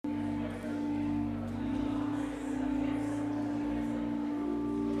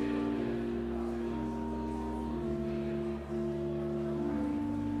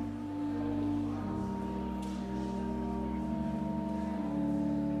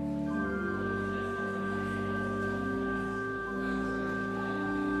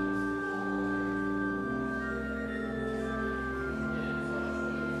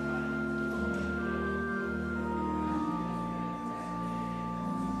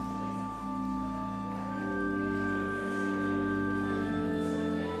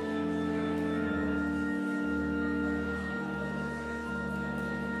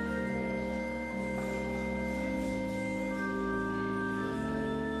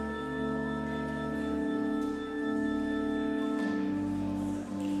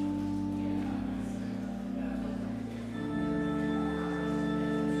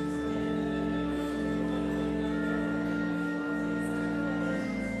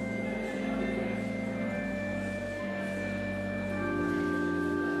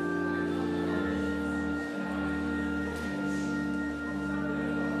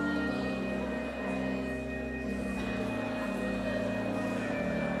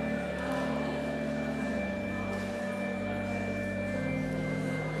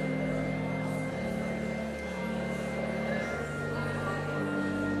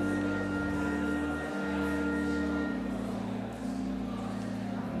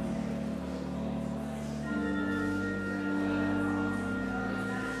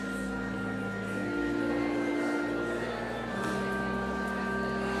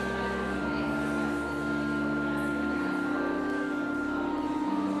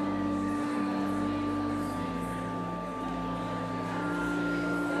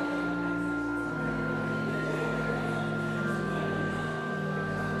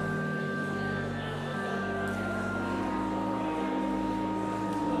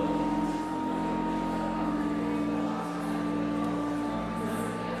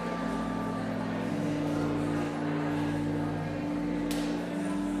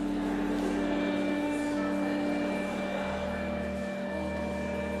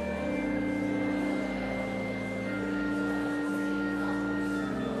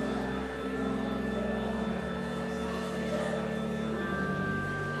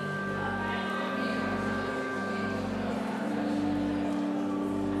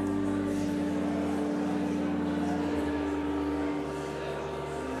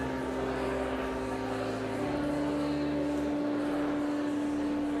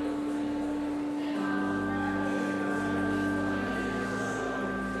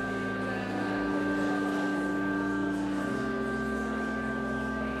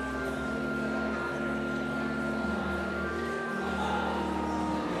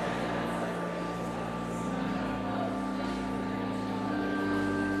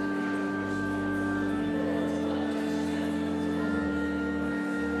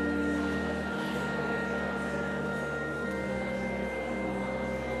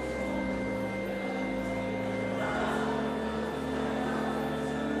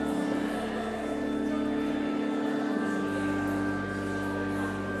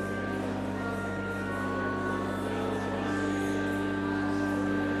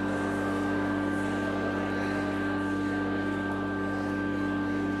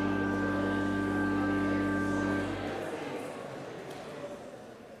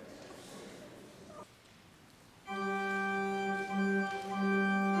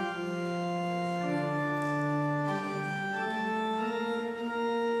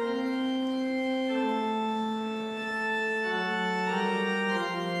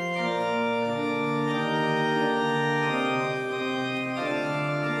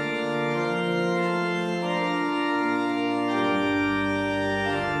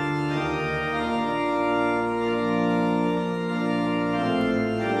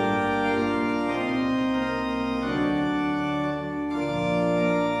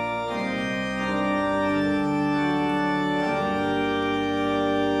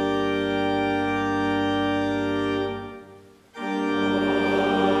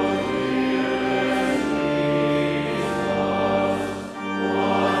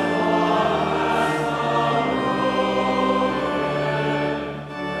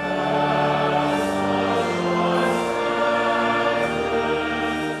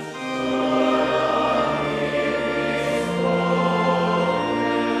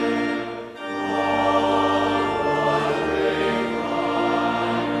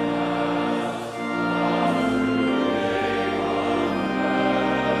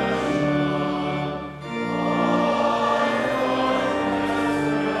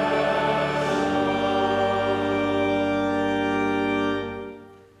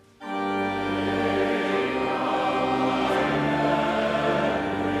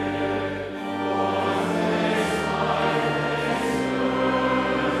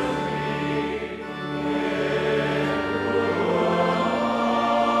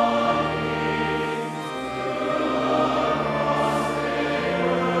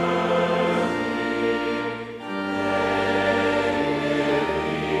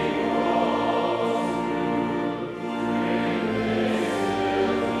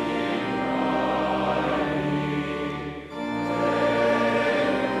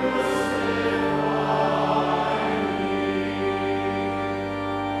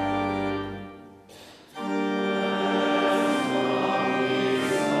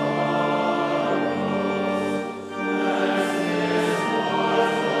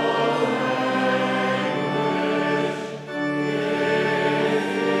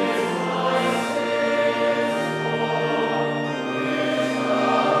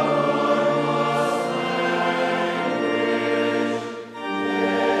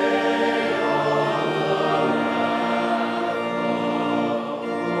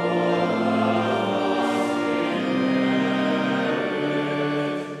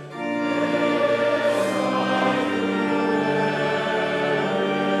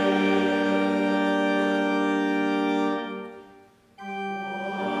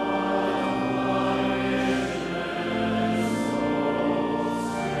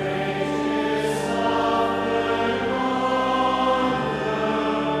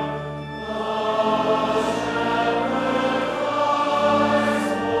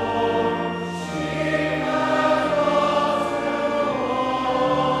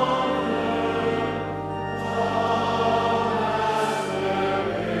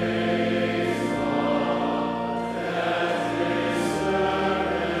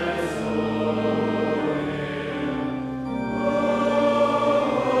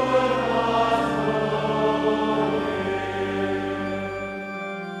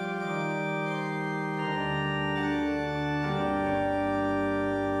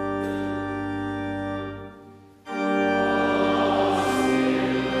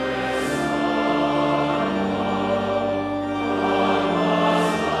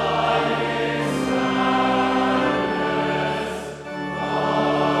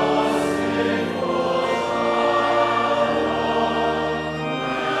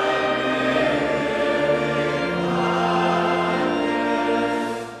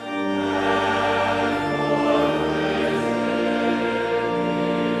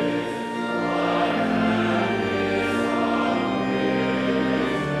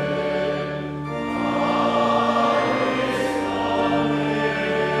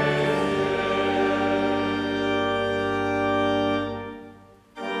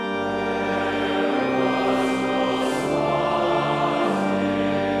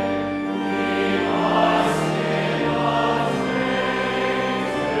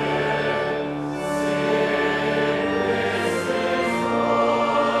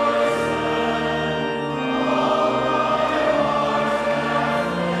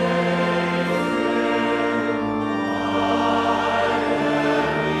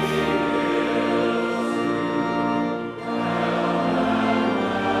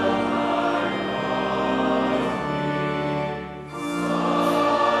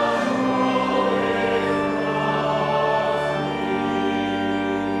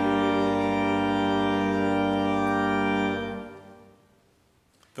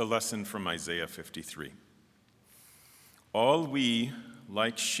The lesson from Isaiah 53. All we,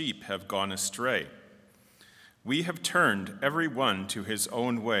 like sheep, have gone astray. We have turned every one to his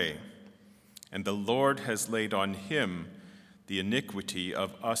own way, and the Lord has laid on him the iniquity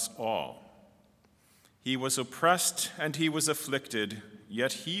of us all. He was oppressed and he was afflicted,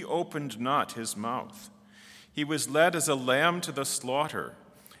 yet he opened not his mouth. He was led as a lamb to the slaughter,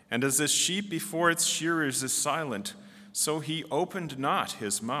 and as a sheep before its shearers is silent, so he opened not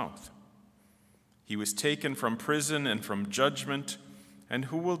his mouth. He was taken from prison and from judgment, and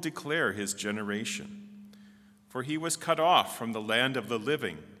who will declare his generation? For he was cut off from the land of the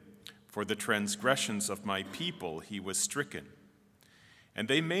living. For the transgressions of my people he was stricken. And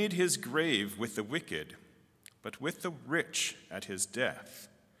they made his grave with the wicked, but with the rich at his death,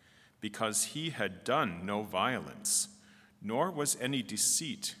 because he had done no violence, nor was any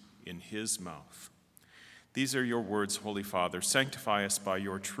deceit in his mouth. These are your words, Holy Father. Sanctify us by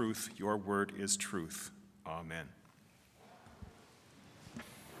your truth. Your word is truth. Amen.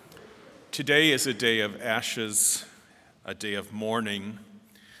 Today is a day of ashes, a day of mourning,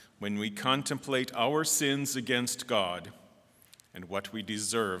 when we contemplate our sins against God and what we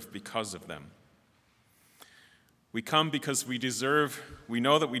deserve because of them. We come because we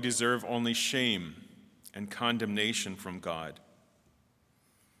know that we deserve only shame and condemnation from God.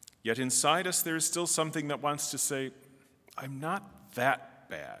 Yet inside us, there is still something that wants to say, I'm not that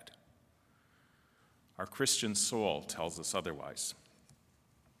bad. Our Christian soul tells us otherwise.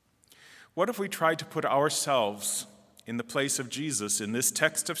 What if we tried to put ourselves in the place of Jesus in this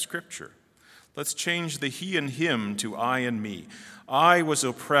text of Scripture? Let's change the he and him to I and me. I was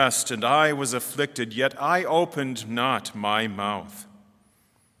oppressed and I was afflicted, yet I opened not my mouth.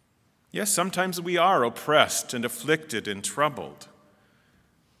 Yes, sometimes we are oppressed and afflicted and troubled.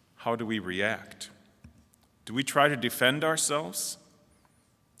 How do we react? Do we try to defend ourselves?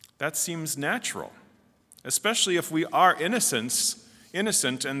 That seems natural, especially if we are innocent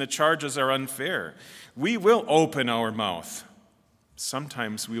and the charges are unfair. We will open our mouth.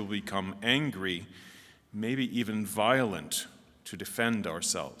 Sometimes we will become angry, maybe even violent, to defend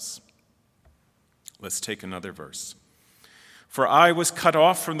ourselves. Let's take another verse. For I was cut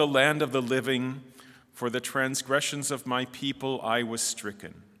off from the land of the living, for the transgressions of my people I was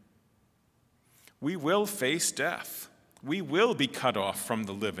stricken. We will face death. We will be cut off from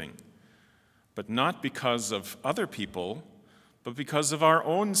the living, but not because of other people, but because of our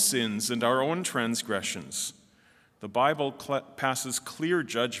own sins and our own transgressions. The Bible passes clear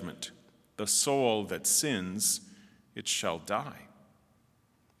judgment. The soul that sins, it shall die.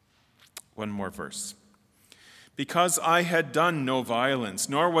 One more verse. Because I had done no violence,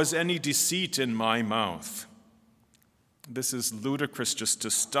 nor was any deceit in my mouth. This is ludicrous just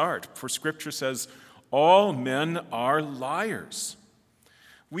to start, for Scripture says, all men are liars.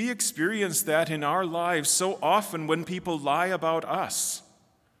 We experience that in our lives so often when people lie about us.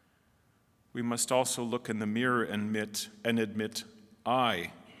 We must also look in the mirror and admit,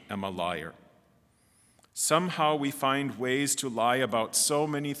 I am a liar. Somehow we find ways to lie about so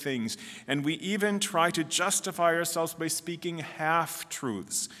many things, and we even try to justify ourselves by speaking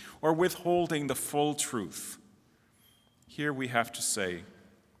half-truths or withholding the full truth. Here we have to say,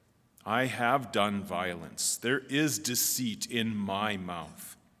 I have done violence. There is deceit in my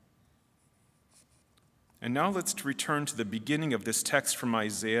mouth. And now let's return to the beginning of this text from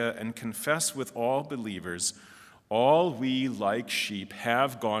Isaiah and confess with all believers, all we like sheep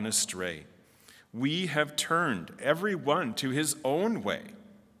have gone astray. We have turned every one to his own way.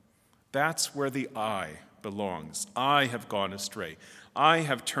 That's where the I belongs. I have gone astray. I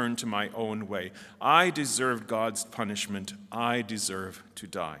have turned to my own way. I deserve God's punishment. I deserve to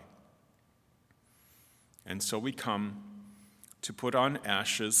die. And so we come to put on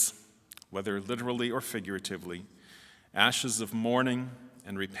ashes, whether literally or figuratively, ashes of mourning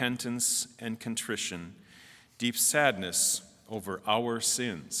and repentance and contrition, deep sadness over our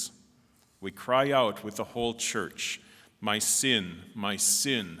sins. We cry out with the whole church, my sin,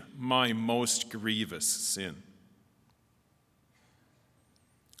 my most grievous sin.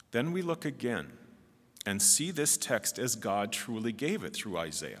 Then we look again and see this text as God truly gave it through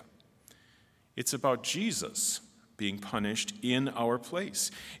Isaiah. It's about Jesus being punished in our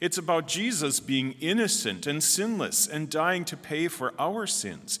place. It's about Jesus being innocent and sinless and dying to pay for our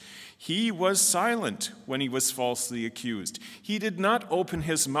sins. He was silent when he was falsely accused. He did not open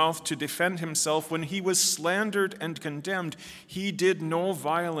his mouth to defend himself when he was slandered and condemned. He did no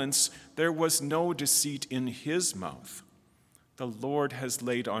violence. There was no deceit in his mouth. The Lord has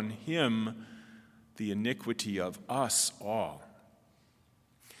laid on him the iniquity of us all.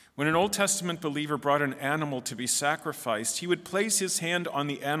 When an Old Testament believer brought an animal to be sacrificed, he would place his hand on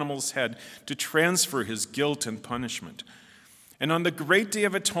the animal's head to transfer his guilt and punishment. And on the great day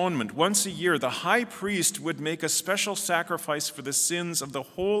of atonement, once a year, the high priest would make a special sacrifice for the sins of the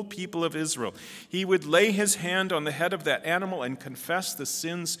whole people of Israel. He would lay his hand on the head of that animal and confess the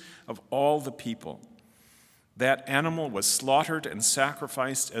sins of all the people. That animal was slaughtered and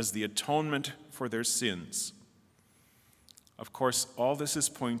sacrificed as the atonement for their sins. Of course, all this is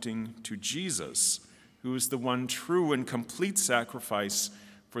pointing to Jesus, who is the one true and complete sacrifice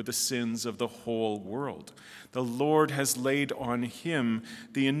for the sins of the whole world. The Lord has laid on him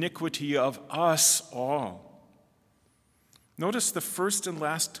the iniquity of us all. Notice the first and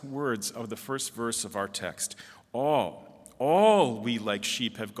last words of the first verse of our text. All we like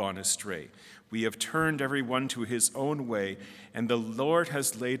sheep have gone astray. We have turned every one to his own way, and the Lord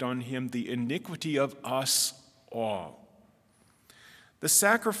has laid on him the iniquity of us all. The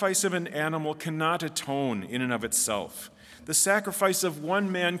sacrifice of an animal cannot atone in and of itself. The sacrifice of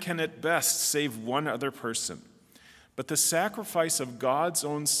one man can at best save one other person. But the sacrifice of God's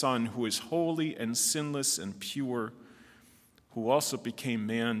own Son, who is holy and sinless and pure, who also became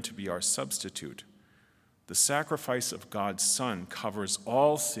man to be our substitute, the sacrifice of God's Son covers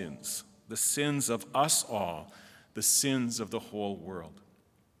all sins, the sins of us all, the sins of the whole world.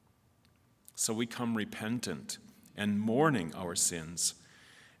 So we come repentant and mourning our sins,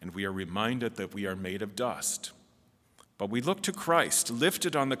 and we are reminded that we are made of dust. But we look to Christ,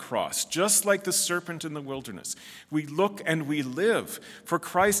 lifted on the cross, just like the serpent in the wilderness. We look and we live, for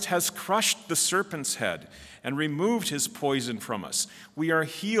Christ has crushed the serpent's head and removed his poison from us. We are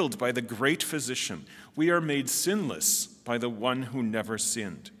healed by the great physician. We are made sinless by the one who never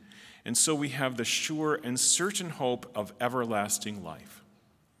sinned. And so we have the sure and certain hope of everlasting life.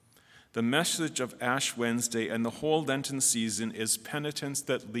 The message of Ash Wednesday and the whole Lenten season is penitence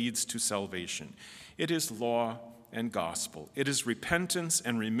that leads to salvation. It is law and gospel. It is repentance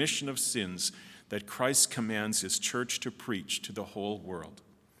and remission of sins that Christ commands his church to preach to the whole world.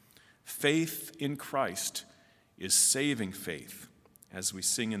 Faith in Christ is saving faith, as we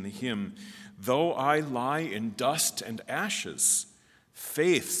sing in the hymn, "Though I lie in dust and ashes,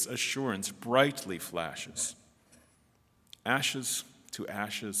 faith's assurance brightly flashes." Ashes to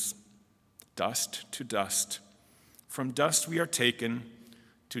ashes, dust to dust. From dust we are taken,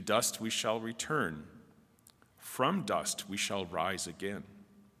 to dust we shall return. From dust we shall rise again.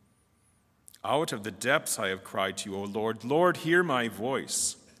 Out of the depths I have cried to you, O Lord, Lord, hear my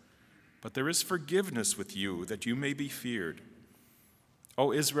voice. But there is forgiveness with you, that you may be feared.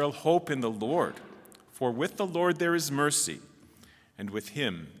 O Israel, hope in the Lord, for with the Lord there is mercy, and with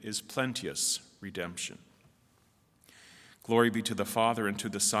him is plenteous redemption. Glory be to the Father, and to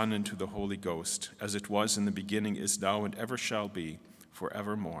the Son, and to the Holy Ghost, as it was in the beginning, is now, and ever shall be,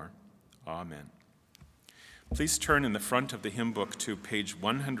 forevermore. Amen. Please turn in the front of the hymn book to page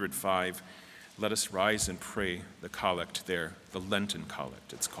 105. Let us rise and pray the collect there, the Lenten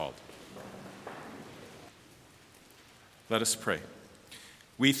collect it's called. Let us pray.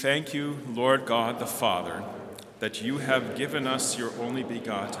 We thank you, Lord God the Father, that you have given us your only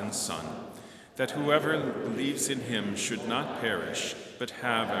begotten Son, that whoever believes in him should not perish, but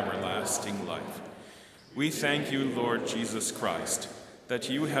have everlasting life. We thank you, Lord Jesus Christ, that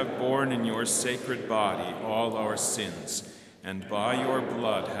you have borne in your sacred body all our sins, and by your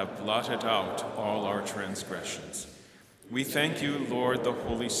blood have blotted out all our transgressions. We thank you, Lord, the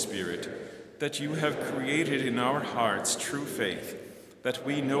Holy Spirit, that you have created in our hearts true faith, that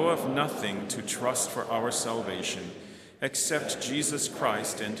we know of nothing to trust for our salvation except Jesus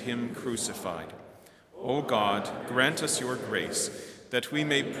Christ and him crucified. O God, grant us your grace, that we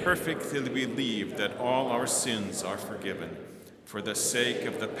may perfectly believe that all our sins are forgiven, for the sake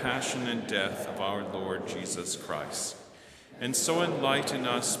of the passion and death of our Lord Jesus Christ. And so enlighten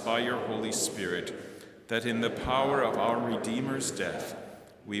us by your Holy Spirit, that in the power of our Redeemer's death,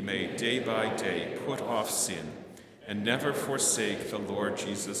 we may day by day put off sin and never forsake the Lord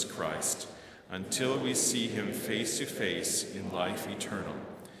Jesus Christ, until we see him face to face in life eternal.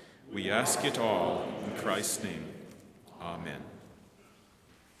 We ask it all in Christ's name. Amen.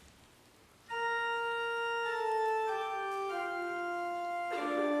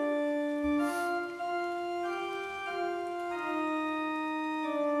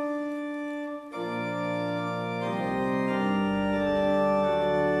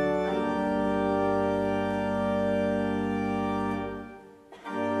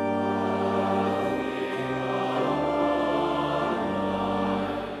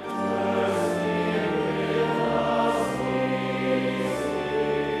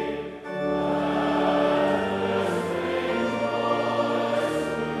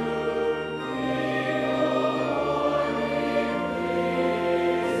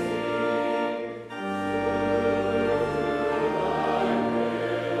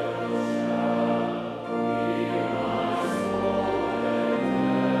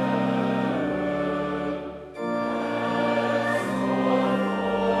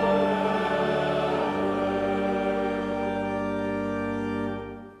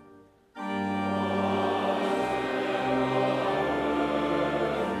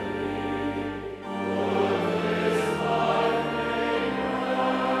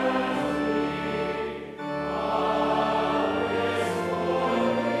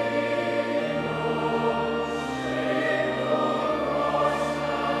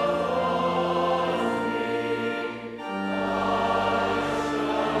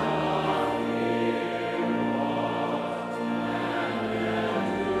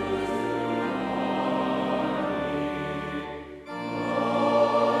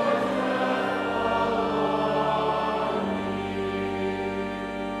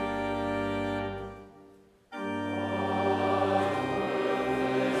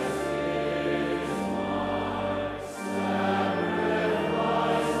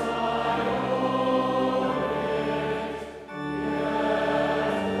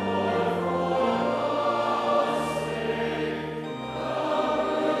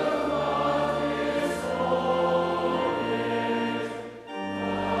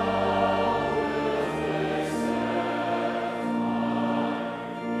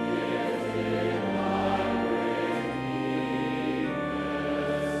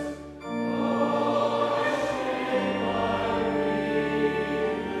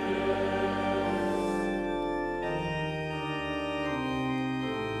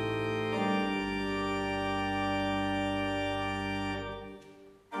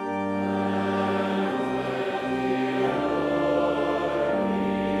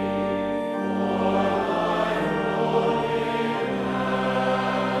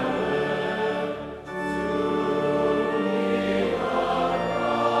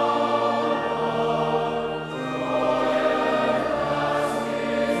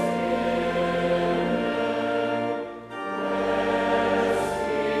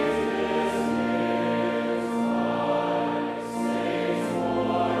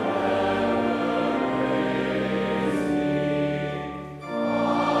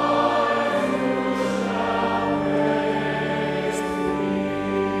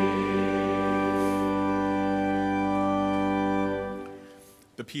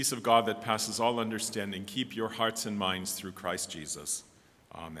 the peace of God that passes all understanding keep your hearts and minds through Christ Jesus.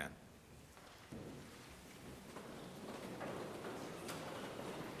 Amen.